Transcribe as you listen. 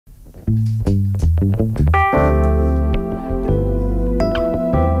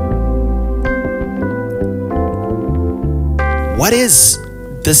What is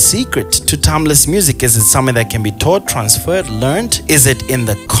the secret to timeless music? Is it something that can be taught, transferred, learned? Is it in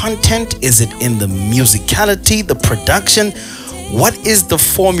the content? Is it in the musicality, the production? What is the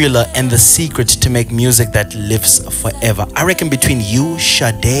formula and the secret to make music that lives forever? I reckon between you,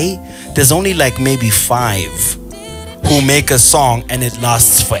 Sade, there's only like maybe 5 who make a song and it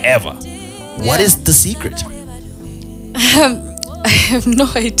lasts forever. What is the secret? I have no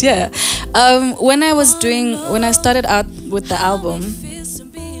idea. When I started out with the album,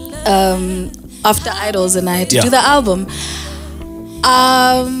 after Idols and I had to do the album,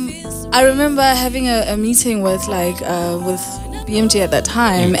 I remember having a meeting with BMG at that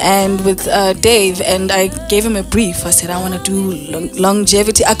time and with Dave, and I gave him a brief. I said I want to do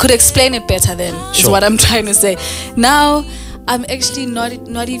longevity. I could explain it better then, is what I'm trying to say. Now I'm actually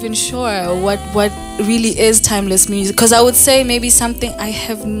not even sure what really is timeless music, because I would say maybe something I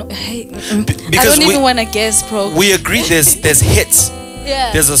have no. I don't even want to guess, bro. We agree there's hits.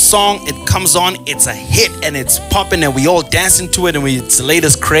 Yeah. There's a song, it comes on, it's a hit and it's popping and we all dancing to it and it's the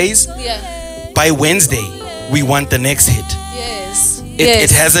latest craze. Yeah. By Wednesday, we want the next hit. Yes.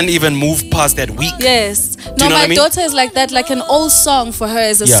 It hasn't even moved past that week. Yes. No, my daughter is like that. Like an old song for her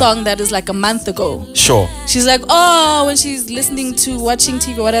is a song that is like a month ago. Sure. She's like, when she's watching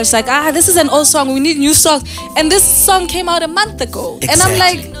TV or whatever, she's like, this is an old song. We need new songs. And this song came out a month ago. Exactly. And I'm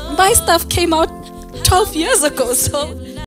like, my stuff came out 12 years ago. So